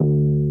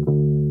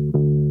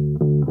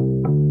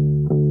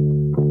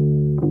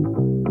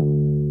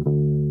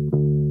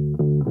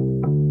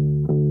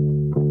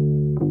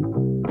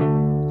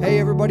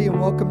everybody,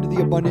 and welcome to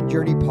the Abundant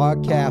Journey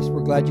podcast.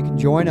 We're glad you can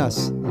join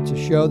us. It's a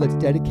show that's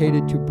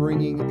dedicated to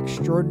bringing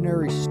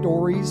extraordinary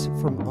stories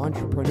from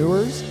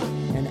entrepreneurs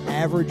and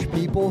average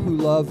people who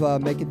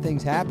love making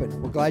things happen.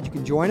 We're glad you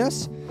can join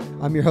us.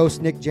 I'm your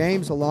host, Nick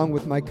James, along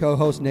with my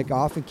co-host, Nick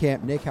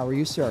Offenkamp. Nick, how are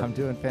you, sir? I'm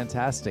doing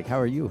fantastic. How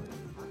are you?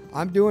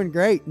 I'm doing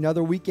great.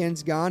 Another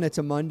weekend's gone. It's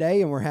a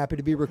Monday, and we're happy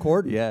to be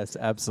recording. Yes,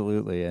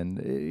 absolutely. And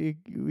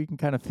we can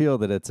kind of feel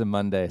that it's a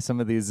Monday. Some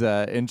of these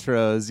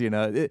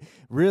intros,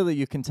 really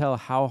you can tell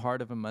how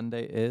hard of a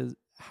Monday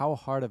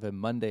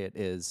it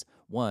is.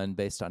 One,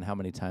 based on how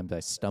many times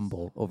I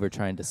stumble over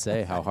trying to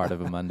say how hard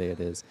of a Monday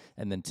it is,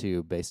 and then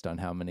two, based on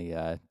how many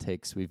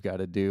takes we've got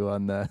to do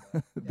on the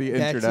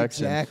introduction. That's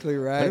exactly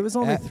right. But it was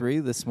only 3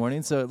 this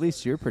morning, so at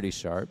least you're pretty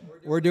sharp.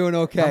 We're doing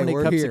okay. How many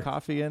We're cups here. of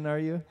coffee in are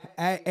you?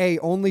 Hey,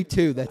 only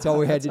 2. That's all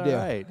we had to do. All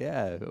right,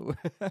 yeah.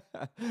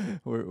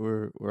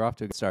 we're off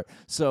to a good start.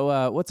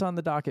 So what's on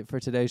the docket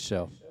for today's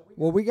show?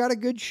 Well, we got a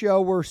good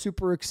show. We're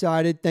super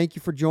excited. Thank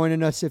you for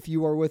joining us if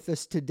you are with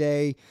us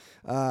today.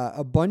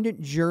 Abundant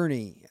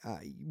Journey.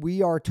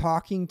 We are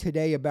talking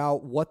today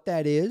about what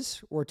that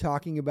is. We're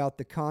talking about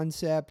the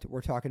concept.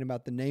 We're talking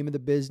about the name of the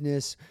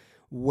business,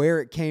 where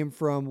it came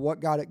from, what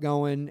got it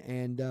going,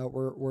 and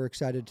we're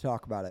excited to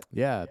talk about it.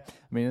 Yeah, I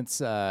mean it's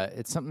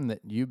something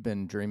that you've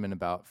been dreaming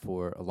about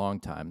for a long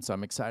time. So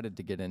I'm excited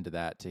to get into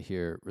that, to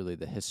hear really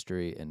the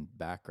history and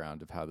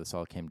background of how this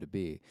all came to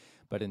be.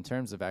 But in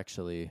terms of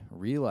actually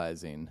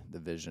realizing the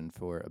vision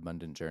for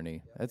Abundant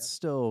Journey, that's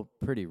still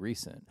pretty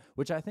recent,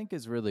 which I think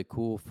is really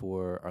cool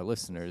for our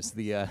listeners.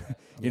 The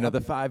the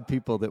 5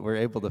 people that were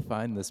able to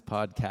find this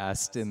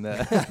podcast in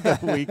the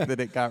week that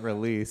it got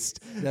released.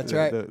 That's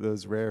right.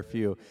 Those rare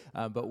few.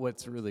 But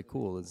what's really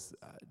cool is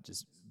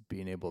just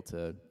being able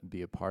to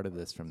be a part of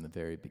this from the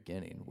very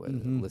beginning,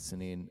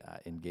 listening,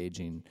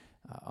 engaging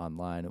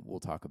online. We'll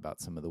talk about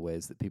some of the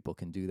ways that people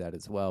can do that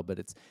as well. But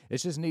it's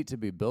just neat to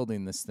be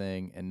building this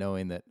thing and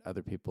knowing that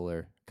other people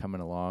are coming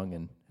along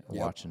and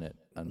watching it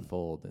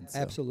unfold. And so,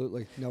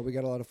 absolutely. No, we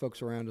got a lot of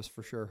folks around us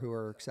for sure who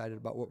are excited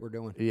about what we're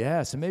doing.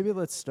 Yeah, so maybe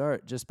let's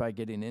start just by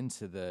getting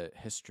into the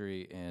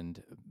history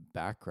and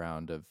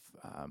background of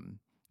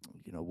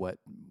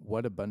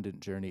what Abundant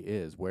Journey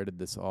is. Where did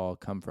this all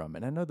come from?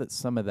 And I know that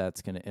some of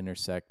that's going to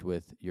intersect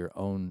with your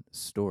own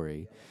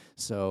story.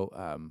 So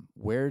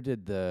where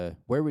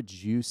would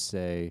you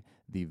say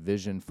the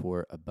vision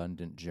for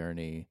Abundant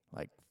Journey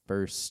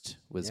first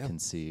was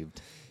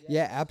conceived?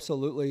 Yeah,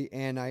 absolutely.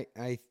 And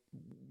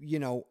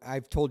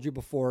I've told you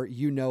before,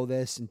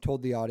 this and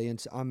told the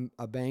audience, I'm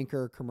a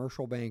banker,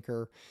 commercial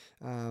banker.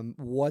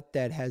 What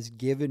that has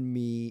given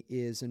me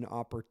is an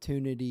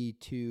opportunity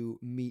to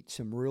meet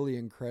some really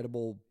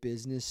incredible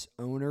business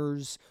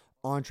owners,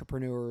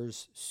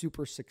 entrepreneurs,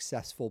 super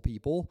successful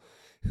people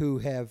who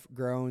have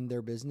grown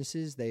their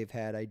businesses. They've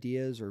had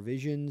ideas or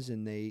visions,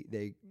 and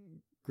they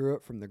grew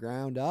it from the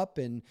ground up.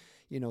 And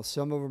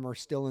some of them are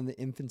still in the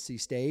infancy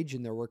stage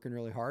and they're working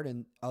really hard,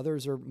 and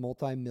others are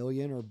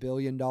multi-million or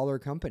billion-dollar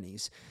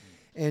companies.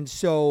 And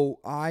so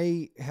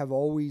I have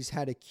always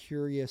had a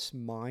curious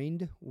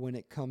mind when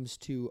it comes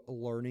to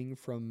learning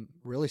from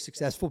really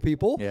successful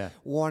people,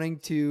 wanting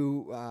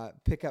to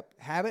pick up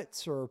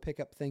habits or pick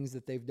up things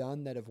that they've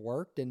done that have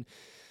worked. And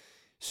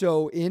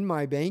so in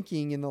my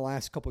banking in the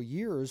last couple of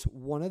years,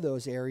 one of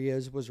those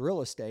areas was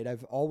real estate.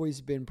 I've always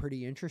been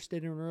pretty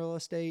interested in real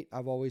estate.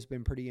 I've always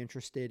been pretty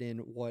interested in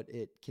what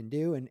it can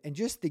do and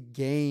just the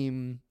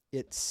game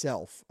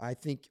itself. I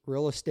think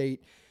real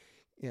estate,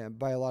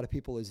 by a lot of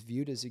people, is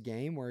viewed as a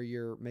game where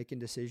you're making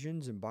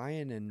decisions and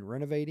buying and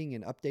renovating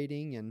and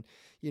updating. And,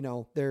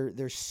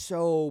 there's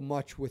so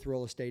much with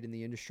real estate in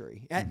the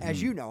industry.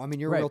 As you know, I mean,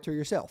 you're a realtor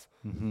yourself.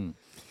 Mm-hmm.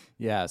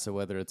 Yeah, so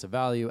whether it's a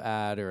value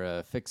add or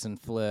a fix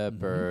and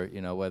flip, or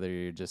whether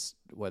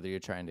you're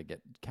trying to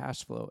get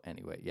cash flow,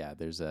 anyway,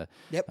 there's a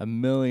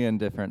million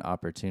different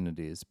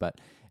opportunities.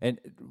 And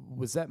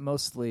was that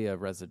mostly a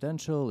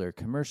residential or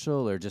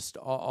commercial or just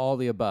all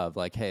the above?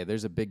 Like, hey,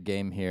 there's a big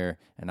game here,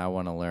 and I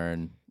want to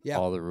learn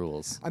all the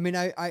rules. I mean,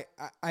 I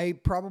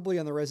probably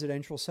on the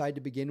residential side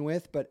to begin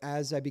with, but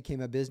as I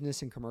became a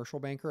business and commercial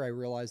banker, I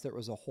realized there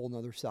was a whole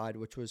nother side,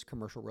 which was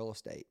commercial real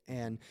estate,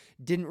 and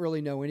didn't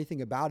really know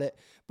anything about it.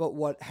 But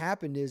what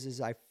happened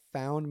is I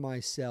found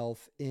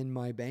myself in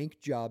my bank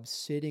job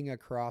sitting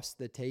across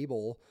the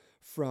table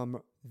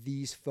from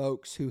these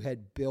folks who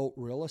had built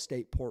real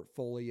estate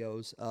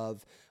portfolios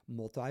of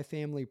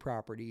multifamily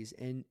properties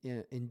and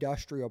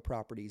industrial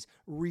properties,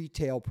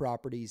 retail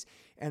properties.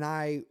 And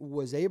I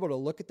was able to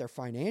look at their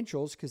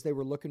financials because they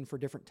were looking for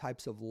different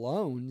types of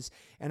loans.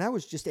 And I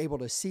was just able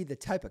to see the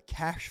type of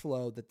cash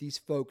flow that these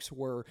folks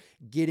were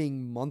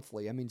getting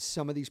monthly. I mean,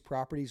 some of these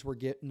properties were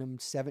getting them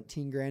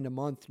 $17,000 a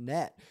month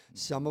net.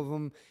 Some of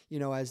them,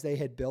 as they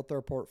had built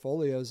their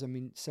portfolios, I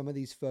mean, some of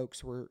these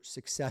folks were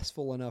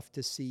successful enough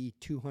to see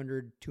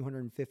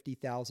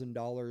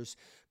 $250,000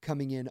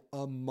 coming in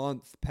a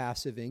month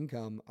passive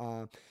income.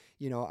 I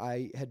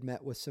had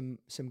met with some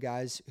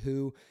guys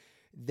who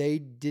they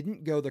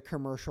didn't go the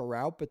commercial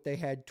route, but they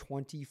had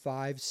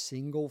 25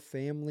 single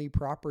family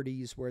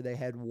properties where they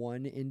had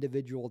one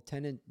individual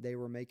tenant. They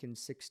were making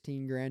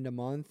 16 grand a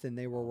month and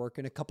they were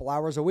working a couple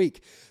hours a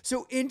week.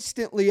 So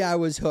instantly I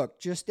was hooked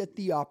just at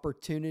the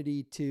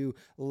opportunity to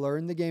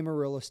learn the game of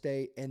real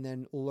estate and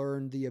then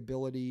learn the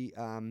ability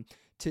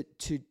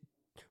to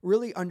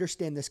really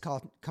understand this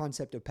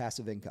concept of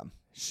passive income.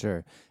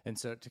 Sure. And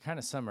so to kind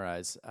of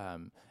summarize,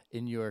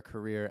 in your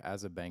career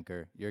as a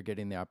banker, you're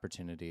getting the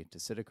opportunity to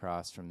sit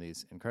across from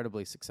these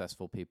incredibly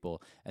successful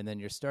people, and then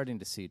you're starting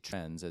to see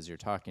trends as you're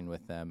talking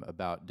with them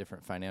about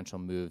different financial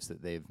moves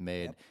that they've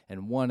made. Yep.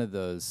 And one of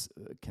those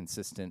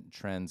consistent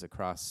trends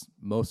across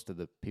most of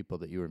the people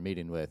that you were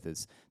meeting with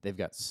is they've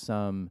got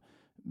some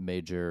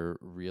major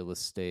real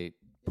estate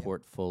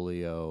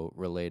portfolio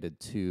related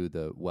to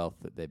the wealth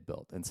that they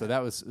built. And so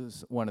that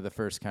was one of the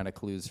first kind of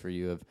clues for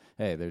you of,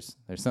 hey, there's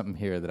something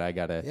here that I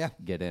got to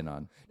get in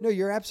on. No,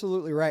 you're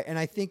absolutely right. And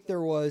I think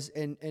there was,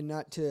 and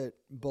not to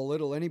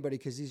belittle anybody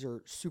because these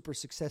are super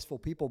successful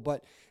people,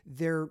 but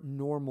they're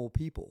normal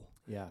people.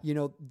 Yeah. You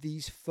know,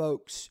 these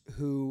folks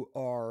who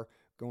are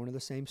going to the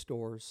same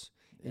stores,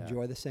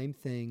 enjoy the same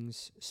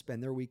things,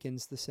 spend their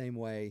weekends the same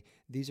way.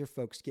 These are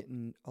folks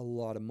getting a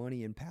lot of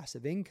money in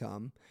passive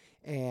income,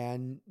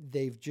 and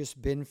they've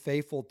just been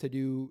faithful to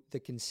do the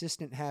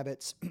consistent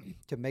habits,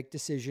 to make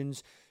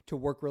decisions, to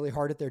work really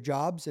hard at their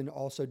jobs, and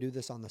also do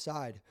this on the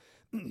side.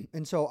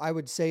 And so I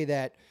would say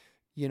that,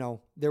 you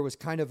know, there was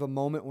kind of a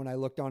moment when I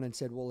looked on and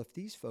said, well, if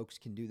these folks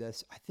can do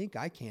this, I think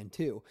I can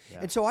too.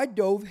 Yeah. And so I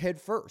dove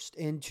headfirst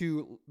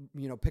into,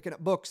 you know, picking up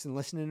books and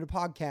listening to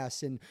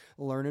podcasts and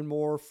learning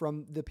more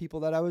from the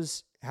people that I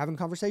was having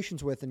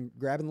conversations with and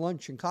grabbing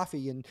lunch and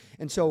coffee.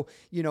 And so,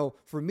 you know,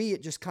 for me,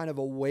 it just kind of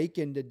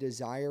awakened a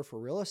desire for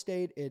real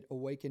estate. It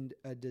awakened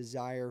a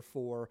desire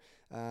for,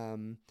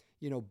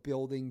 you know,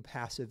 building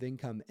passive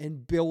income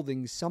and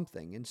building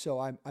something. And so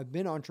I've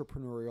been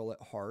entrepreneurial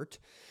at heart.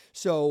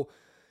 So,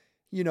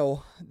 you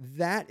know,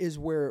 that is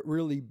where it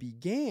really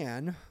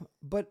began.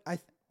 But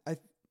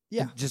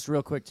yeah. And just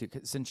real quick, too,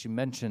 since you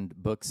mentioned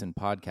books and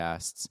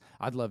podcasts,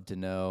 I'd love to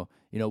know,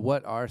 you know,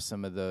 what are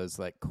some of those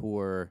like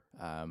core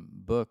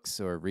books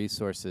or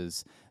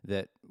resources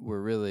that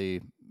were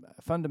really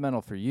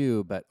fundamental for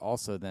you, but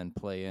also then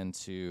play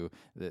into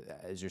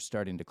as you're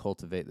starting to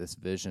cultivate this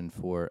vision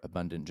for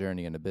Abundant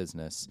Journey in a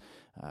business,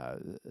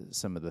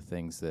 some of the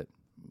things that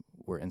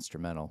were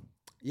instrumental.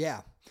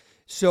 Yeah.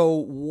 So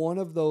one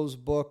of those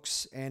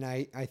books, and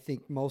I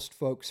think most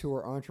folks who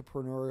are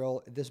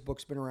entrepreneurial, this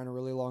book's been around a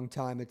really long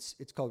time. It's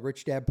called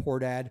Rich Dad, Poor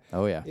Dad.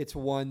 Oh, yeah. It's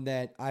one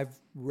that I've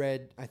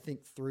read, I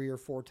think, 3 or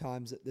 4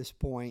 times at this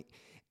point.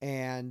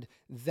 And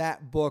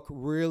that book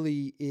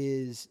really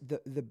is,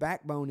 the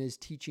backbone is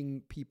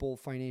teaching people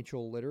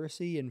financial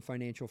literacy and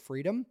financial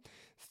freedom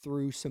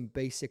through some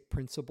basic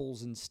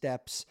principles and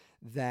steps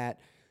that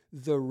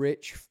the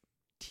rich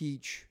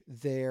teach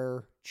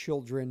their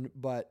children,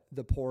 but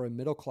the poor and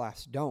middle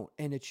class don't.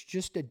 And it's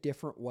just a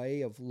different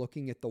way of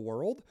looking at the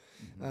world.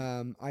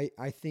 Mm-hmm.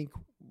 I think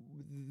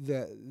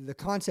the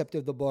concept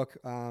of the book,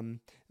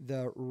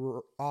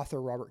 the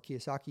author Robert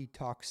Kiyosaki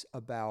talks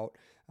about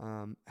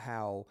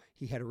how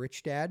he had a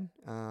rich dad,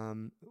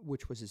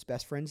 which was his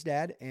best friend's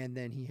dad, and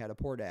then he had a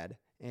poor dad.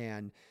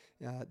 And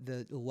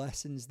the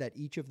lessons that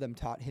each of them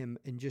taught him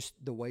and just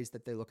the ways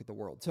that they look at the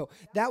world. So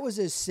that was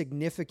a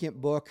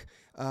significant book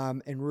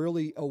and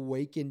really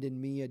awakened in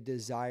me a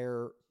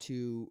desire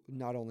to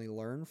not only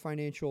learn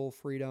financial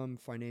freedom,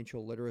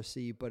 financial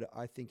literacy, but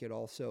I think it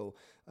also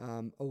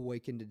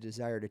awakened a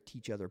desire to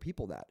teach other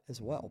people that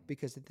as well.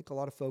 Because I think a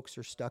lot of folks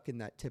are stuck in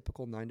that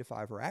typical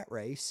 9-to-5 rat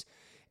race,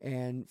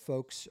 and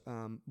folks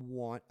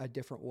want a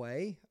different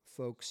way.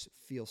 Folks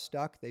feel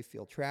stuck. They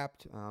feel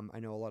trapped. I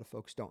know a lot of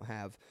folks don't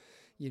have,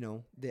 you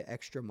know, the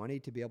extra money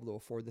to be able to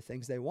afford the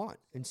things they want.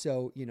 And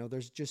so, you know,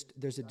 there's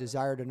a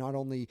desire to not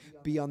only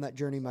be on that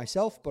journey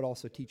myself, but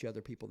also teach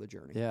other people the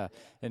journey. Yeah.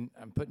 And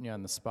I'm putting you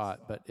on the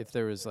spot, but if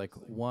there was like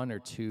 1 or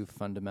 2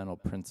 fundamental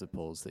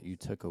principles that you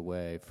took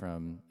away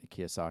from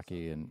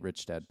Kiyosaki and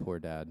Rich Dad, Poor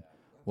Dad,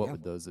 what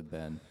would those have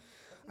been?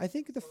 I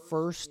think the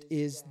first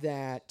is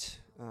that,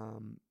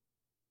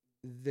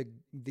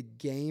 the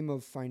game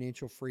of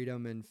financial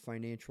freedom and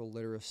financial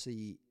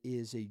literacy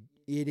is a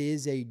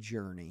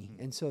journey.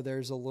 Mm-hmm. And so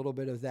there's a little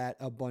bit of that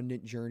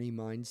abundant journey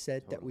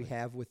mindset that we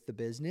have with the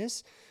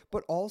business,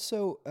 but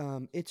also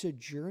it's a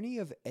journey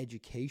of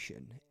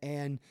education.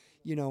 And,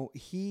 you know,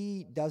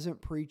 he doesn't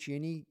preach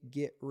any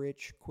get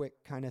rich quick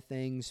kind of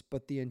things,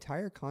 but the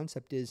entire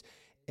concept is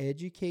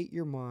educate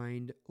your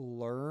mind,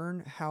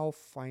 learn how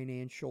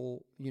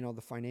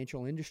the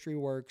financial industry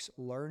works,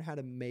 learn how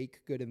to make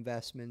good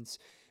investments,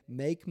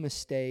 make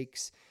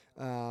mistakes.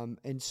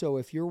 And so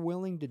if you're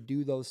willing to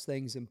do those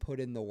things and put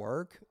in the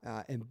work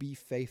and be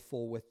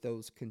faithful with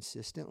those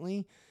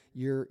consistently,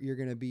 you're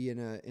going to be in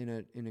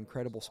an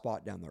incredible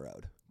spot down the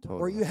road. Totally.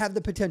 Or you have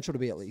the potential to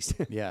be, at least.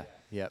 Yeah.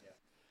 Yep.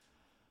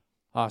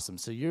 Awesome.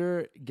 So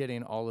you're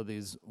getting all of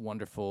these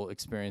wonderful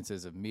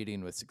experiences of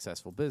meeting with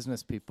successful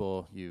business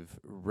people. You've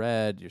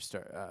read,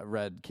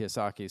 read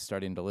Kiyosaki,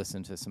 starting to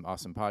listen to some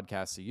awesome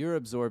podcasts. So you're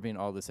absorbing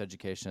all this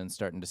education,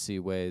 starting to see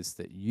ways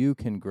that you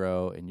can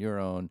grow in your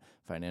own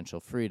financial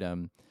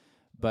freedom.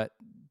 But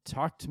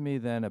talk to me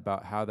then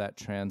about how that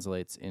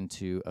translates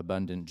into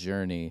Abundant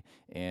Journey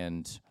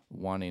and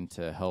wanting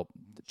to help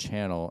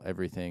channel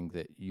everything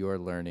that you're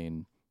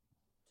learning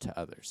to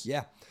others.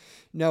 Yeah.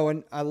 No,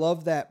 and I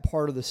love that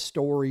part of the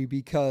story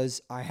because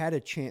I had a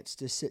chance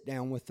to sit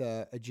down with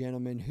a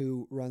gentleman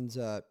who runs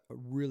a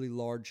really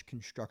large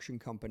construction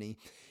company,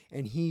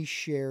 and he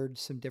shared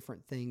some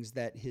different things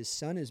that his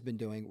son has been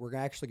doing. We're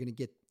actually going to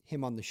get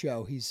him on the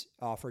show. He's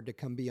offered to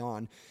come be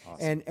on.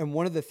 Awesome. And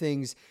one of the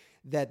things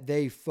that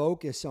they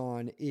focus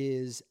on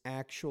is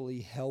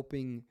actually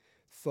helping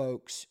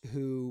folks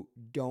who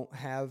don't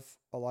have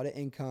a lot of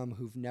income,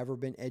 who've never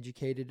been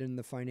educated in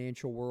the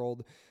financial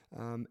world,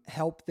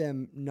 help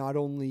them not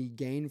only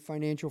gain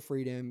financial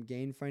freedom,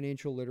 gain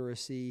financial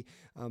literacy,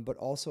 but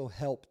also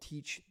help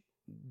teach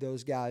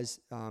those guys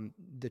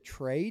the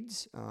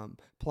trades,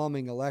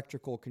 plumbing,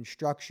 electrical,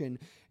 construction,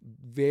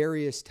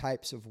 various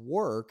types of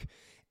work.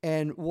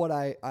 And what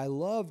I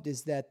loved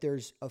is that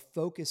there's a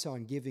focus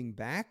on giving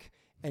back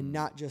and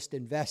not just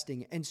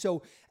investing. And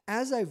so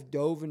as I've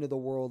dove into the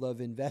world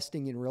of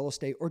investing in real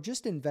estate or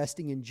just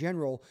investing in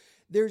general,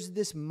 there's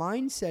this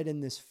mindset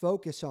and this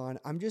focus on,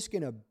 I'm just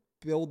going to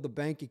build the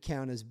bank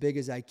account as big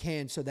as I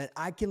can so that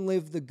I can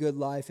live the good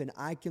life and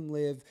I can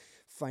live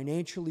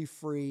financially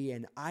free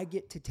and I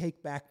get to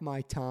take back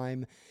my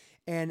time.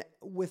 And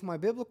with my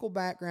biblical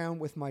background,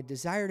 with my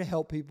desire to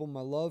help people,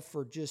 my love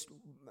for just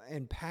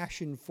and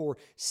passion for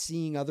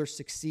seeing others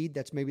succeed,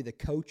 that's maybe the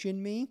coach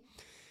in me.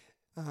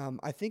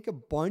 I think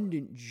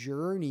Abundant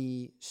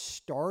Journey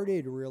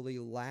started really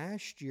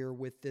last year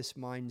with this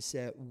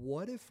mindset.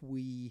 What if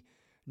we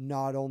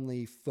not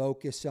only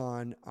focus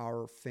on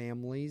our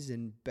families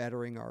and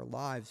bettering our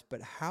lives,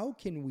 but how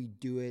can we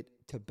do it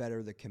to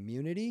better the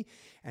community?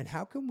 And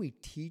how can we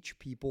teach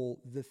people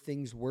the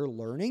things we're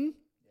learning?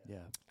 Yeah.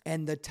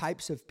 And the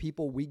types of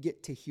people we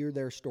get to hear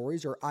their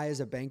stories, or I as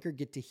a banker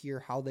get to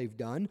hear how they've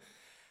done.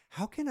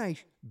 How can I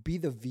be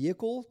the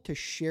vehicle to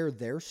share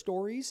their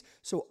stories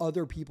so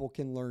other people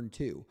can learn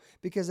too?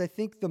 Because I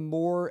think the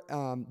more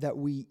that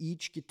we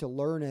each get to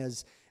learn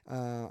as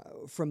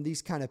from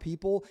these kind of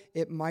people,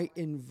 it might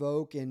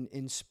invoke and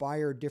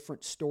inspire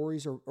different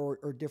stories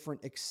or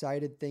different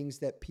excited things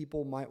that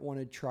people might want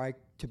to try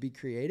to be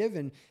creative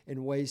and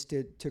in ways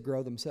to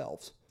grow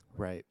themselves.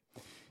 Right.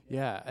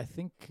 Yeah,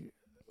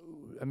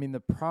 I mean,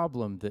 the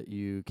problem that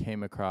you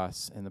came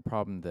across and the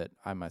problem that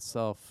I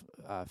myself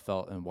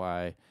felt and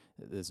why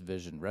this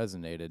vision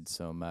resonated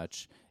so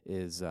much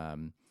is our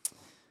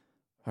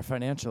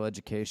financial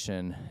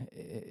education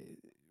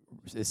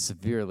is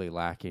severely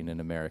lacking in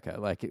America.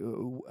 Like,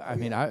 I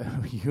mean,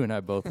 you and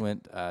I both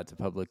went to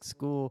public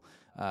school.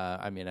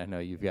 I mean, I know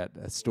you've got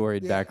a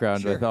storied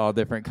background with all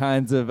different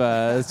kinds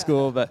of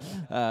school, but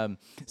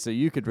so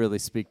you could really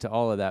speak to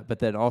all of that. But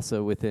then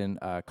also within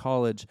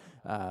college,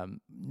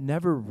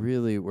 never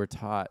really were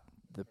taught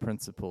the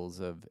principles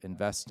of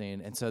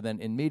investing. And so then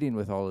in meeting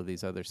with all of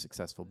these other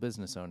successful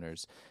business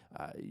owners,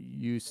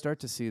 you start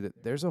to see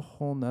that there's a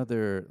whole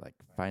nother like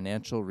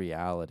financial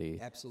reality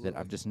that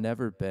I've just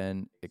never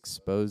been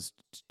exposed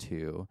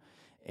to.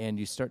 And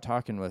you start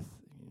talking with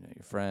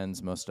your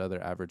friends, most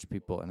other average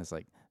people, and it's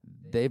like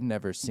they've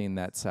never seen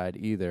that side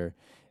either.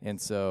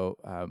 And so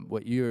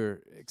what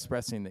you're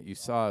expressing that you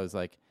saw is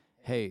like,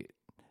 hey,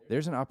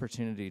 there's an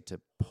opportunity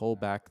to pull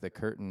back the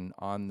curtain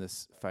on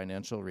this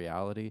financial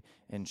reality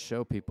and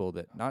show people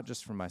that not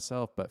just for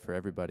myself, but for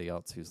everybody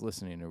else who's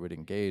listening or would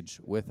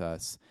engage with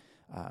us,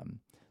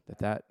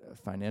 that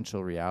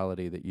financial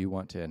reality that you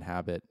want to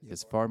inhabit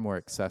is far more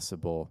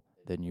accessible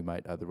than you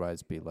might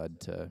otherwise be led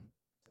to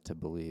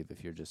believe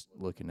if you're just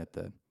looking at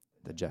the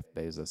Jeff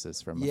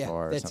Bezoses from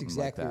afar or something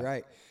like that. Exactly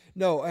right.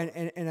 No,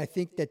 and I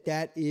think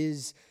that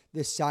is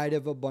the side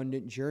of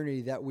Abundant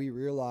Journey that we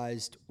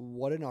realized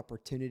what an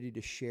opportunity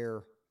to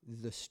share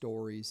the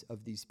stories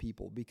of these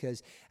people.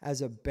 Because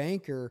as a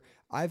banker,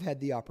 I've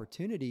had the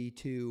opportunity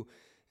to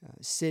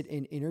sit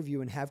and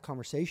interview and have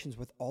conversations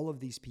with all of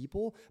these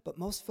people, but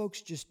most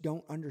folks just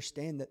don't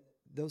understand that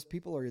those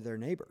people are their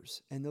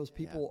neighbors, and those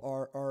people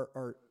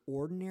are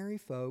ordinary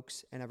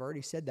folks. And I've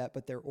already said that,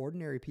 but they're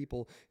ordinary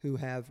people who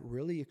have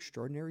really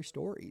extraordinary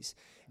stories,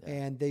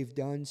 and they've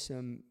done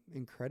some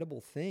incredible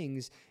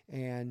things.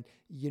 And,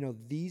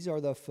 these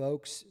are the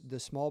folks, the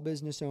small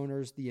business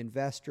owners, the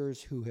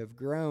investors who have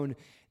grown.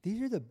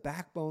 These are the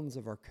backbones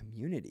of our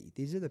community.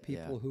 These are the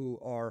people who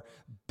are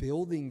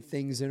building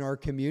things in our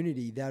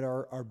community that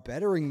are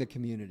bettering the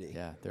community.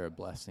 Yeah, they're a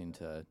blessing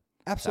to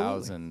Absolutely.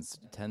 thousands,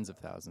 tens of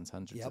thousands,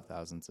 hundreds of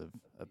thousands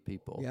of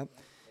people. Yep.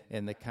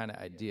 And the kind of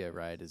idea,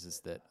 right,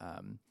 is that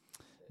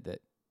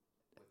that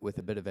with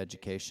a bit of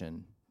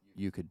education,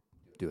 you could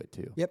do it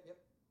too. Yep.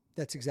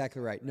 That's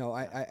exactly right. No,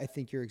 I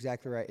think you're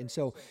exactly right. And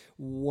so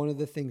one of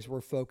the things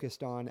we're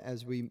focused on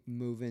as we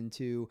move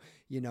into,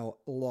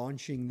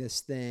 launching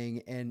this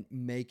thing and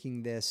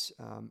making this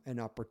an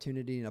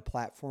opportunity and a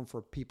platform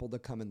for people to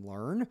come and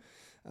learn,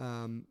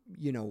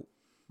 you know,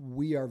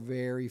 we are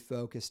very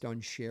focused on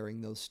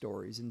sharing those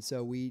stories. And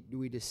so we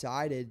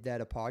decided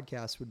that a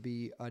podcast would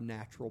be a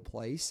natural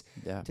place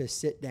to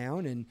sit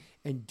down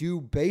and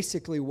do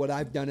basically what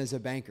I've done as a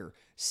banker,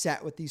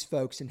 sat with these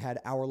folks and had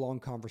hour-long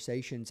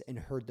conversations and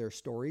heard their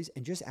stories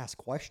and just ask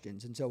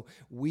questions. And so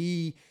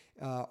we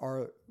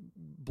are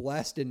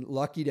blessed and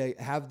lucky to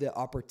have the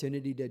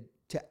opportunity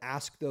to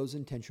ask those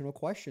intentional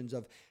questions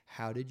of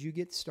how did you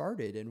get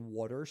started and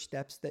what are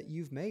steps that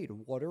you've made?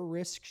 What are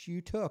risks you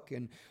took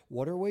and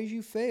what are ways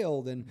you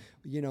failed? And,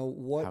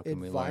 what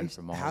advice,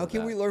 how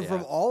can we learn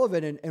from all of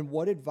it? And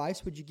what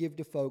advice would you give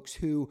to folks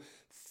who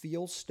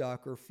feel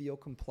stuck or feel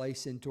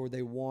complacent, or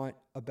they want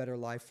a better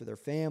life for their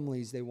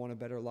families? They want a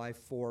better life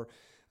for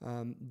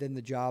than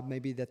the job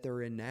maybe that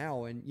they're in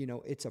now. And,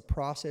 it's a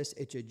process,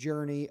 it's a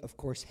journey, of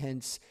course,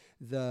 hence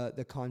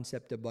the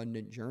concept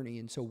abundant journey.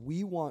 And so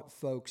we want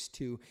folks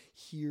to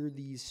hear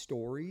these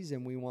stories,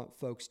 and we want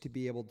folks to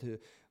be able to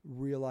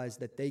realize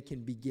that they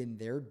can begin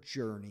their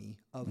journey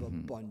of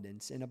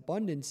abundance. And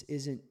abundance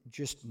isn't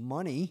just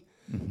money,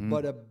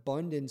 but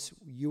abundance,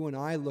 you and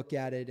I look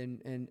at it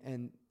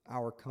and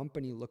our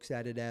company looks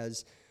at it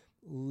as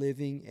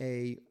living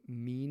a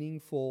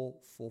meaningful,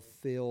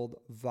 fulfilled,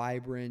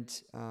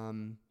 vibrant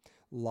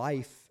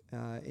life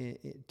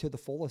to the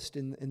fullest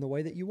in the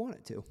way that you want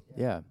it to.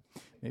 Yeah.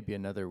 Maybe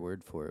another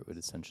word for it would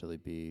essentially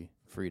be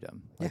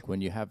freedom. Like when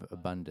you have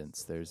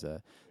abundance, there's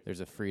a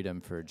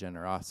freedom for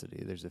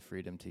generosity. There's a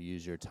freedom to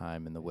use your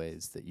time in the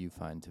ways that you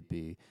find to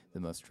be the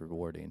most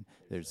rewarding.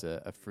 There's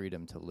a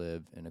freedom to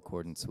live in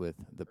accordance with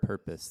the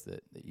purpose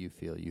that you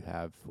feel you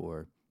have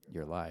for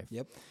your life.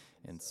 Yep.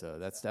 And so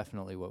that's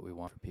definitely what we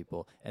want for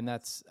people. And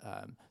that's,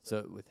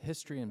 so with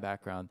history and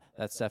background,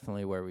 that's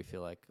definitely where we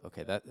feel like,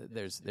 okay, that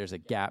there's a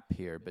gap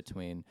here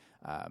between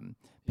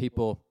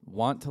people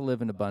want to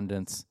live in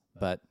abundance,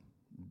 but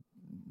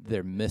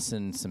they're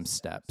missing some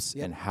steps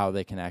in how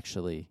they can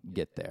actually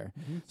get there.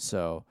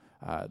 So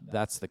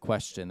that's the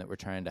question that we're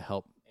trying to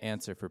help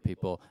answer for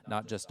people,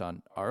 not just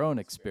on our own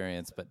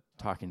experience, but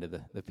talking to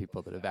the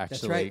people that have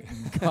actually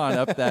gone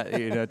up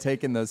that,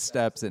 taken those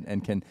steps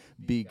and can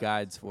be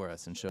guides for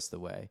us and show us the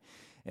way.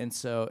 And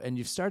so, and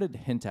you've started to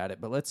hint at it,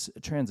 but let's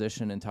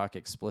transition and talk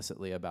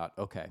explicitly about,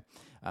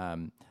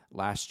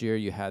 last year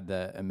you had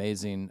the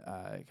amazing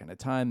kind of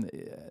time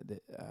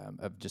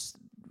of just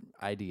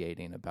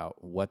ideating about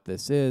what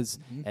this is.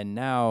 And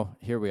now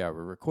here we are,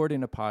 we're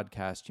recording a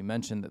podcast. You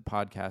mentioned that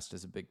podcast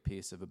is a big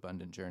piece of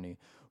Abundant Journey.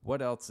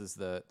 What else is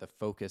the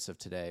focus of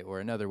today? Or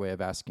another way of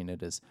asking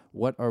it is,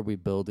 what are we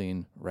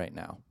building right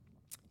now?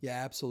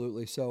 Yeah,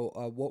 absolutely. So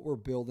what we're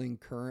building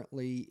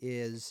currently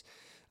is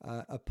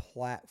a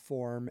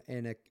platform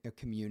and a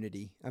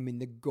community. I mean,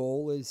 the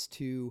goal is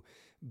to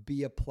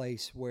be a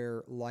place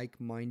where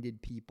like-minded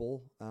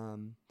people,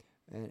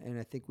 and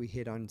I think we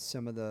hit on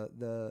some of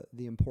the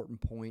important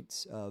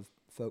points of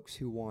folks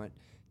who want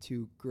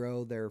to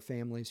grow their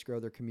families, grow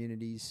their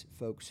communities,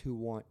 folks who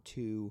want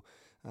to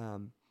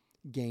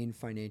gain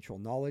financial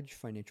knowledge,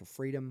 financial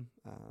freedom.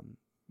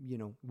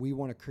 We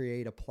want to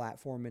create a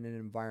platform and an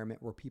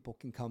environment where people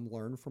can come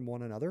learn from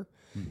one another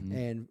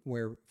and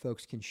where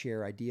folks can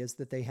share ideas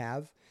that they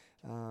have.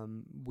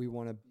 We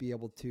want to be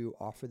able to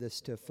offer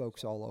this to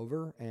folks all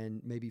over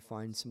and maybe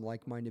find some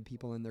like-minded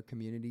people in their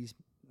communities,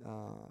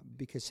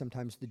 because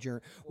sometimes the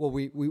journey,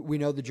 we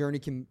know the journey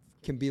can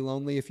be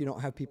lonely if you don't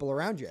have people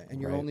around you,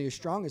 and you're only as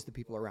strong as the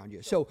people around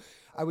you. So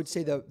I would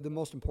say the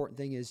most important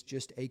thing is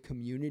just a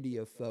community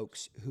of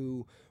folks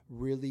who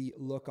really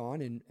look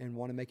on and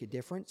want to make a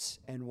difference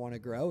and want to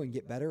grow and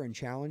get better and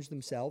challenge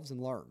themselves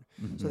and learn.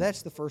 So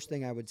that's the first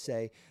thing I would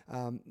say.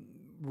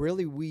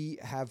 Really, we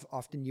have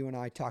often, you and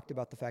I talked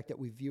about the fact that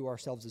we view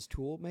ourselves as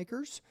tool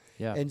makers.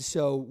 Yeah. And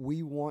so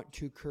we want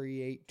to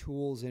create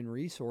tools and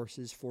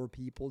resources for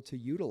people to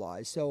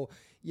utilize. So,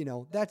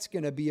 that's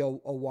going to be a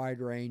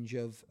wide range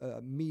of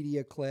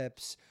media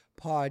clips,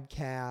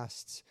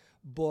 podcasts,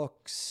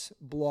 books,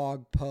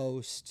 blog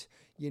posts.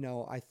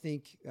 I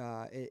think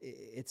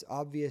it's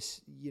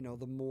obvious,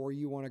 the more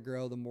you want to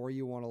grow, the more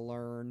you want to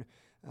learn,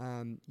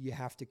 you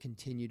have to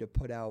continue to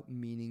put out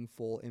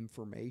meaningful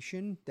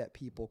information that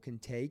people can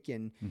take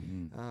and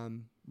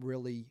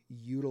really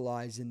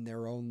utilize in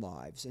their own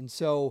lives. And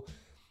so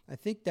I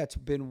think that's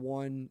been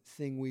one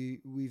thing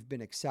we've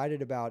been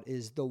excited about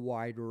is the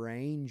wide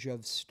range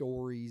of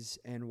stories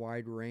and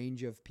wide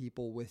range of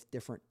people with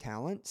different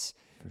talents.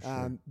 For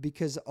sure.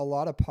 Because a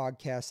lot of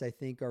podcasts, I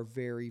think, are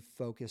very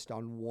focused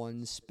on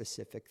one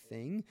specific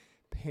thing,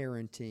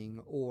 parenting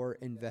or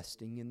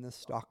investing in the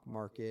stock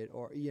market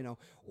or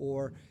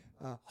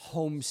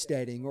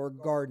homesteading or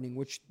gardening,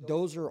 which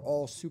those are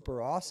all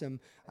super awesome.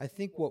 I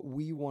think what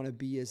we want to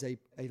be is a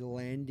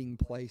landing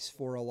place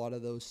for a lot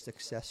of those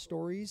success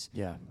stories.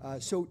 Yeah.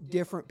 So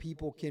different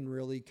people can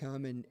really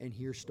come and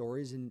hear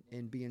stories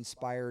and be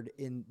inspired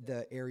in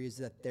the areas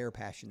that they're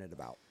passionate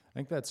about. I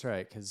think that's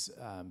right, because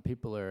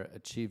people are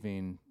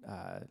achieving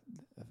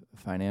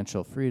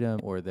financial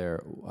freedom, or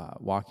they're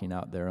walking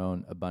out their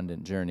own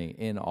abundant journey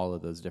in all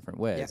of those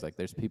different ways. Yeah. Like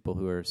there's people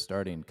who are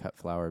starting cut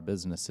flower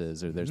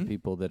businesses, or there's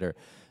people that are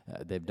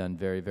they've done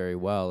very, very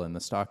well in the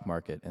stock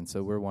market. And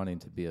so we're wanting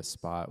to be a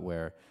spot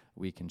where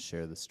we can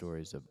share the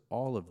stories of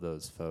all of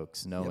those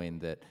folks, knowing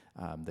that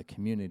the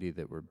community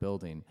that we're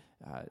building,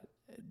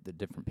 the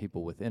different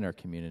people within our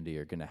community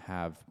are going to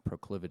have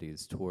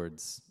proclivities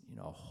towards,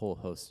 a whole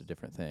host of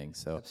different things.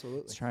 So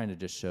Absolutely. It's trying to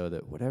just show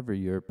that whatever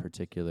your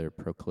particular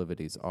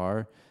proclivities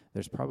are,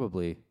 there's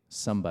probably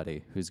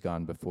somebody who's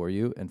gone before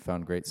you and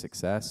found great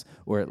success,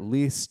 or at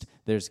least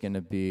there's going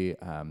to be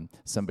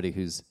somebody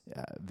who's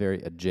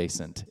very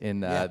adjacent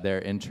in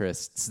their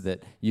interests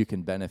that you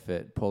can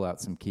benefit, pull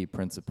out some key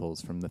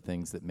principles from the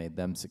things that made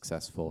them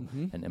successful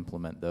and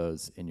implement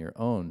those in your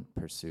own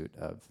pursuit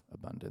of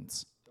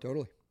abundance.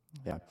 Totally.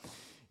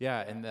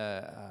 Yeah, and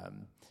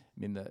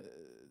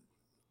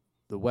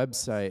the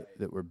website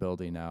that we're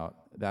building out,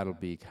 that'll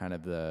be kind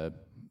of the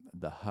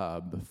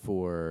hub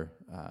for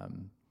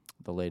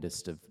the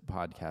latest of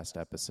podcast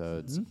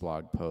episodes,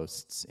 blog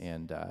posts,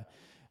 and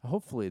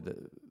hopefully the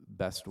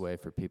best way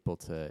for people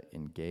to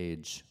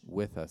engage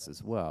with us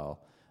as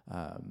well.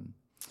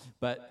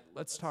 But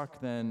let's talk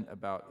then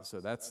about,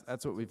 so that's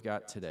what we've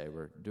got today.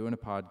 We're doing a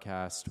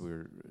podcast,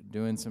 we're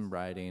doing some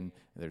writing,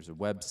 there's a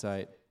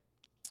website,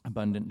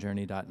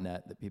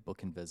 abundantjourney.net, that people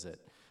can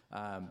visit.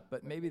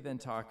 But maybe then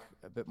talk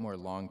a bit more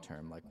long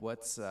term, like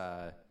what's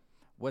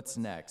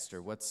next,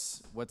 or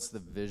what's the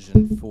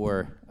vision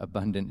for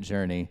Abundant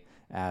Journey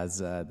as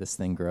this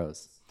thing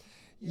grows?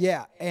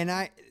 Yeah, and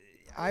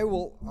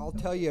I'll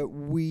tell you,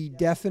 we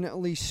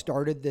definitely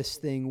started this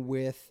thing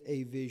with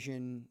a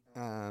vision,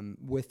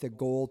 with a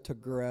goal to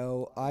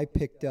grow. I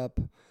picked up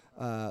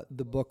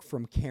the book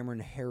from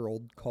Cameron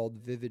Herold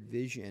called Vivid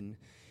Vision,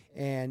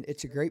 and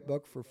it's a great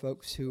book for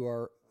folks who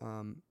are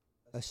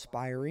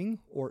aspiring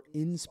or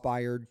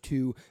inspired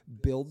to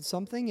build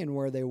something and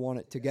where they want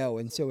it to go.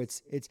 And so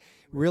it's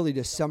really,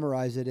 to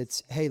summarize it,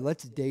 it's, hey,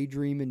 let's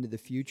daydream into the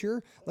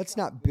future. Let's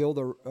not build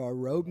a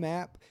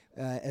roadmap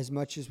as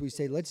much as we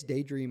say, let's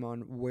daydream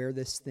on where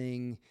this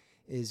thing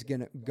is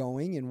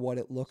going and what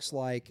it looks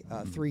like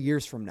 3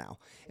 years from now.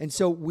 And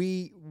so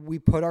we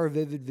put our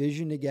Vivid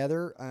Vision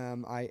together.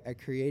 I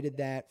created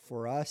that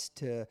for us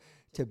to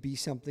be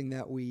something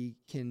that we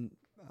can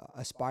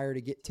aspire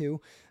to get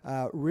to.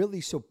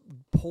 Really, so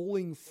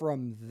pulling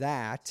from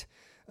that,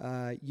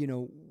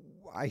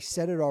 I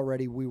said it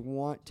already, we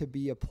want to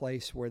be a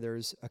place where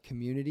there's a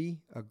community,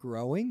 a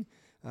growing.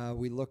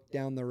 We look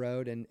down the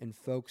road and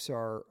folks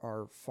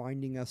are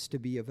finding us to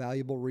be a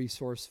valuable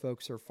resource.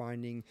 Folks are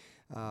finding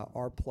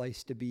our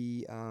place to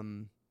be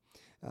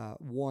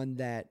one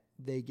that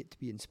they get to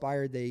be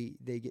inspired.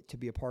 They get to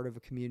be a part of a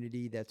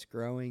community that's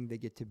growing. They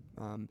get to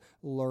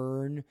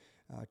learn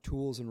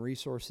tools and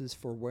resources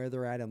for where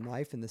they're at in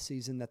life and the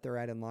season that they're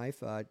at in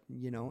life,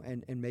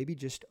 and maybe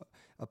just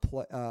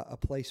a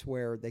place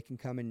where they can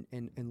come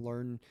and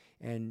learn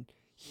and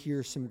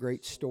hear some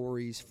great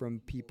stories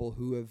from people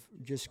who have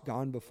just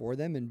gone before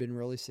them and been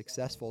really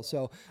successful.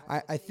 So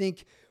I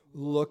think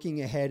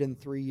looking ahead in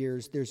 3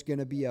 years, there's going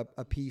to be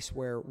a piece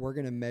where we're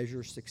going to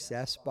measure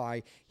success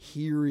by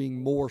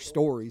hearing more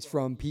stories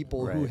from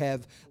people who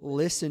have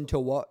listened to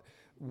what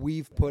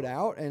we've put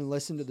out and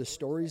listened to the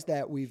stories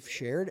that we've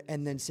shared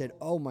and then said,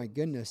 oh my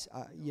goodness,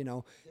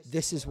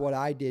 this is what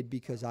I did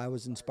because I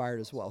was inspired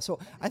as well. So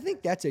I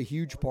think that's a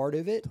huge part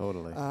of it.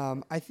 Totally.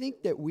 I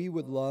think that we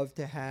would love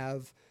to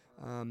have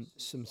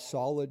some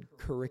solid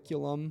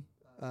curriculum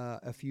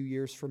a few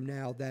years from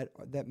now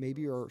that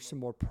maybe are some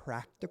more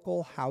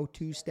practical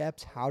how-to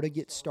steps, how to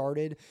get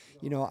started.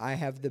 I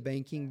have the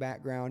banking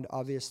background,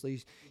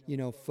 obviously,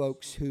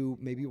 folks who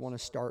maybe want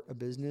to start a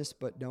business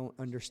but don't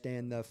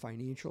understand the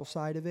financial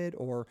side of it,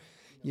 or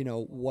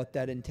what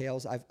that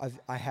entails.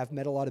 I have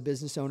met a lot of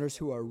business owners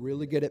who are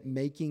really good at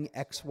making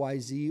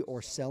XYZ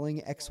or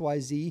selling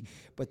XYZ,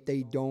 but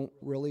they don't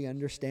really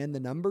understand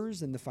the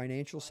numbers and the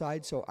financial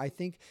side. So I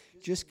think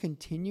just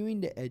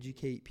continuing to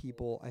educate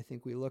people, I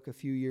think we look a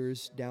few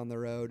years down the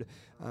road,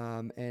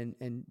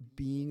 and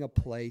being a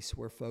place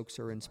where folks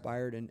are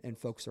inspired and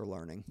folks are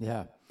learning.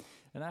 Yeah.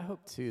 And I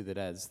hope, too, that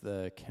as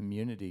the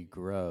community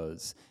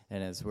grows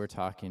and as we're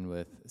talking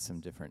with some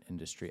different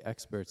industry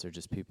experts or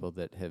just people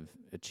that have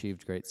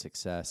achieved great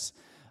success,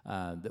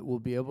 that we'll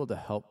be able to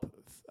help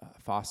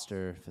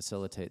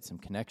facilitate some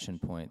connection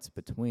points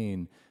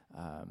between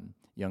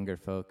younger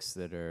folks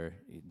that are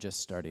just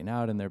starting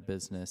out in their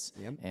business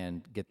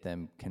and get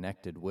them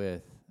connected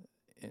with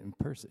in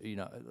person,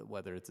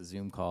 whether it's a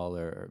Zoom call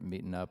or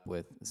meeting up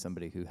with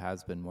somebody who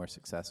has been more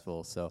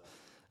successful. So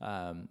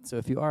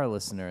if you are a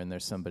listener and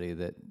there's somebody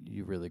that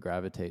you really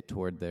gravitate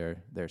toward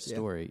their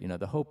story,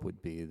 the hope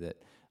would be that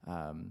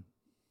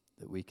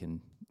that we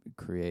can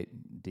create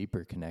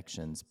deeper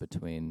connections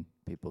between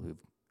people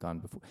who've gone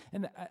before.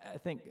 And I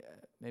think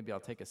maybe I'll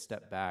take a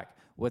step back.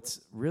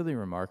 What's really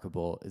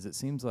remarkable is it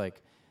seems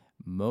like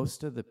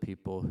most of the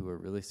people who are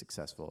really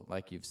successful,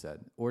 like you've said,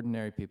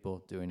 ordinary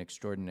people doing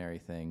extraordinary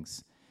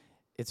things,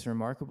 it's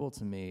remarkable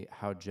to me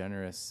how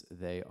generous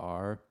they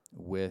are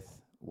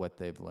with what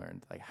they've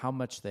learned, like how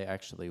much they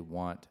actually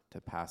want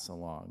to pass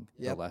along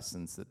the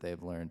lessons that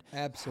they've learned.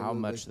 Absolutely. How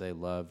much they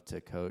love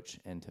to coach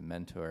and to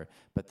mentor,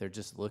 but they're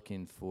just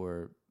looking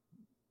for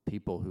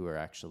people who are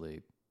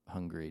actually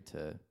hungry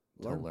to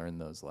learn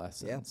those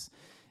lessons.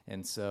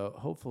 And so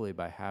hopefully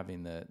by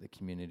having the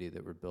community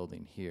that we're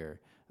building here,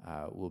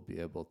 we'll be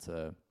able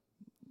to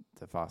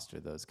foster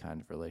those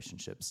kind of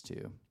relationships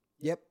too.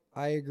 Yep,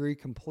 I agree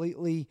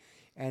completely.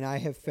 And I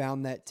have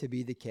found that to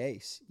be the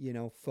case. You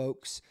know,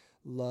 folks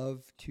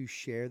love to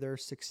share their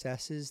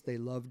successes. They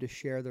love to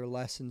share their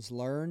lessons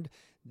learned.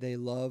 They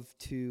love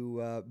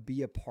to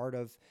be a part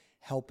of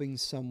helping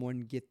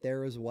someone get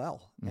there as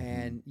well. Mm-hmm.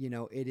 And, you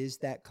know, it is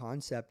that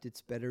concept.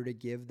 It's better to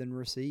give than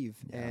receive.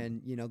 Yeah.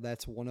 And, you know,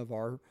 that's one of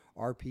our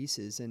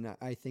pieces. And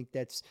I think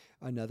that's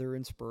another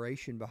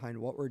inspiration behind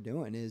what we're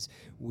doing is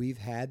we've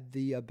had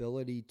the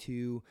ability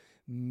to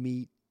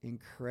meet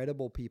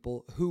incredible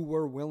people who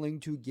were willing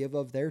to give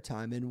of their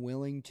time and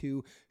willing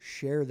to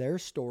share their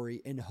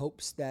story in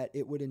hopes that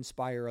it would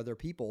inspire other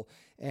people.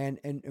 And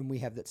we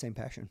have that same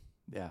passion.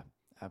 Yeah,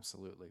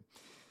 absolutely.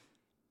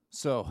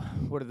 So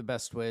what are the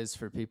best ways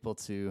for people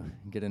to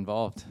get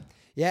involved?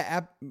 Yeah,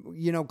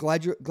 you know,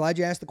 glad you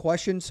asked the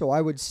question. So I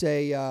would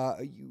say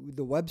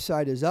the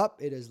website is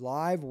up. It is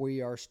live.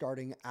 We are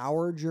starting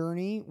our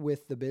journey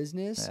with the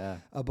business. Yeah.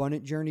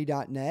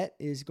 AbundantJourney.net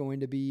is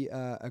going to be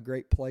a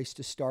great place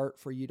to start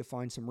for you to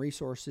find some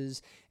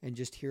resources and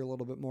just hear a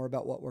little bit more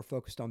about what we're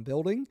focused on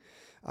building.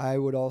 I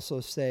would also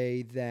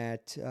say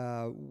that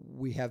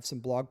we have some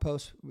blog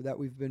posts that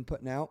we've been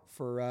putting out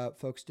for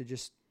folks to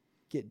just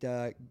get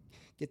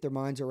their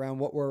minds around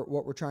what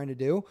we're trying to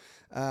do.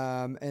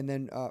 And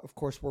then, of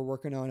course, we're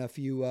working on a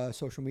few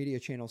social media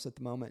channels at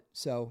the moment.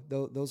 So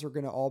those are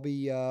going to all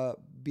be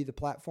the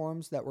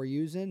platforms that we're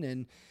using.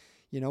 And,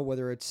 you know,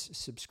 whether it's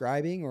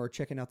subscribing or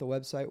checking out the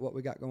website, what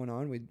we got going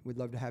on, we'd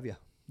love to have you.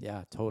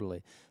 Yeah,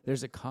 totally.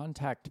 There's a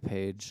contact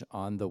page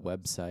on the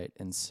website.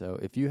 And so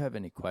if you have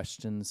any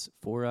questions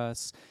for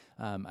us,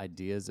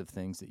 ideas of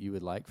things that you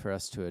would like for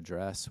us to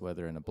address,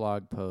 whether in a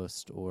blog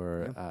post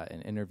or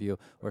an interview,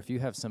 or if you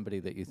have somebody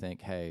that you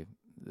think, hey,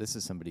 this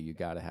is somebody you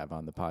got to have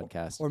on the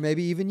podcast. Or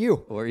maybe even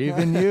you. Or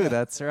even you.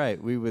 That's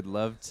right. We would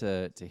love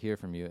to hear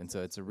from you. And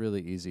so it's a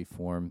really easy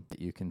form that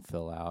you can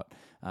fill out.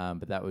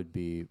 But that would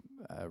be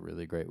a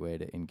really great way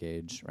to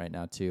engage right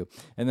now too.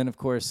 And then of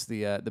course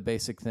the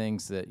basic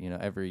things that, you know,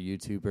 every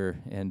YouTuber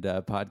and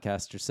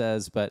podcaster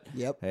says, but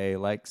hey,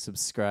 like,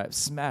 subscribe,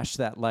 smash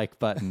that like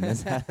button. I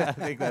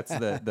think that's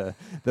the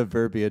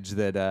verbiage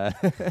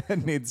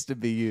that needs to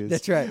be used.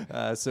 That's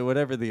right. So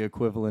whatever the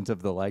equivalent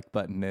of the like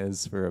button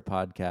is for a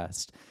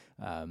podcast,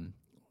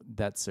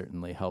 that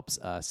certainly helps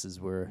us as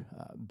we're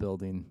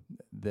building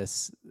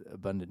this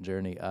abundant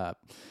journey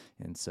up.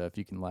 And so if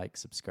you can like,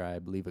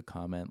 subscribe, leave a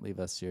comment, leave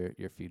us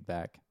your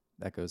feedback,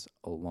 that goes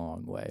a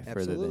long way.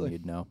 Absolutely. Further than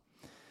you'd know.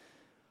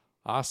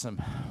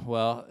 Awesome.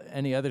 Well,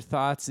 any other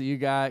thoughts that you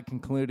got,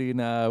 concluding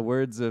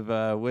words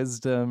of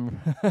wisdom?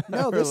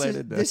 No,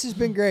 this has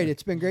been great.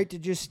 It's been great to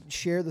just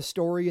share the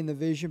story and the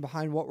vision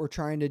behind what we're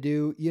trying to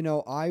do. You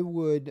know, I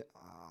would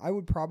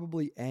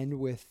probably end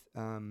with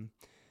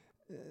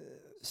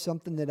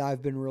something that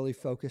I've been really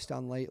focused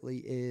on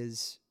lately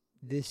is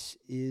this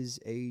is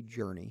a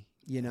journey.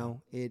 You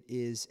know, it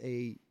is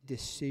a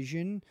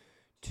decision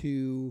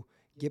to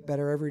get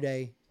better every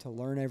day, to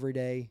learn every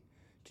day,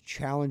 to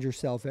challenge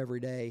yourself every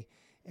day.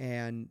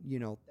 And, you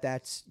know,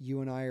 that's,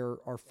 you and I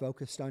are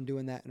focused on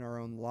doing that in our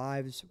own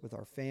lives with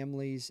our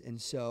families.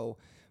 And so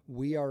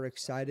we are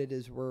excited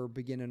as we're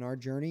beginning our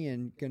journey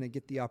and going to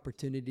get the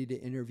opportunity to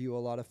interview a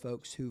lot of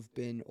folks who've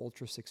been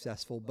ultra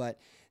successful, but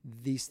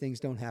these things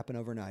don't happen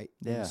overnight.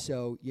 Yeah. And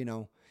so, you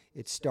know,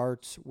 it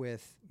starts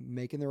with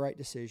making the right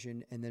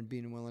decision and then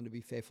being willing to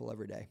be faithful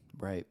every day.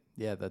 Right.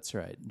 Yeah, that's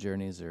right.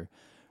 Journeys are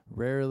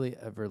rarely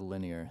ever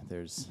linear.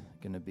 There's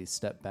going to be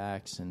step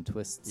backs and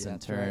twists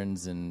and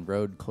turns and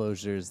road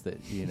closures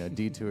that, you know,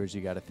 detours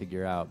you got to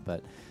figure out.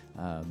 But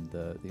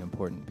the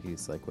important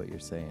piece, like what you're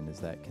saying, is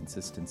that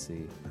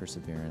consistency,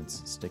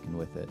 perseverance, sticking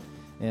with it.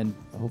 And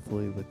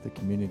hopefully with the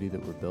community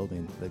that we're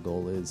building, the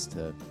goal is to,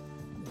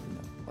 you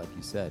know, like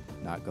you said,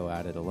 not go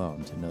at it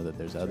alone, to know that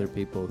there's other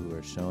people who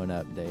are showing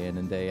up day in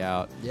and day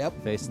out,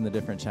 facing the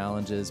different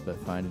challenges, but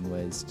finding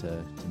ways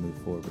to move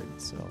forward.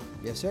 So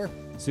yes, sir.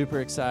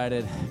 Super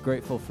excited,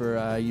 grateful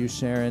for you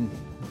sharing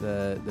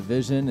the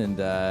vision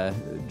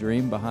and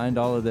dream behind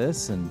all of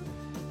this, and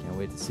can't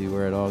wait to see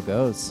where it all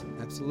goes.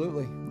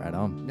 Absolutely. Right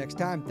on. Next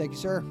time. Thank you,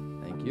 sir.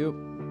 Thank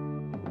you.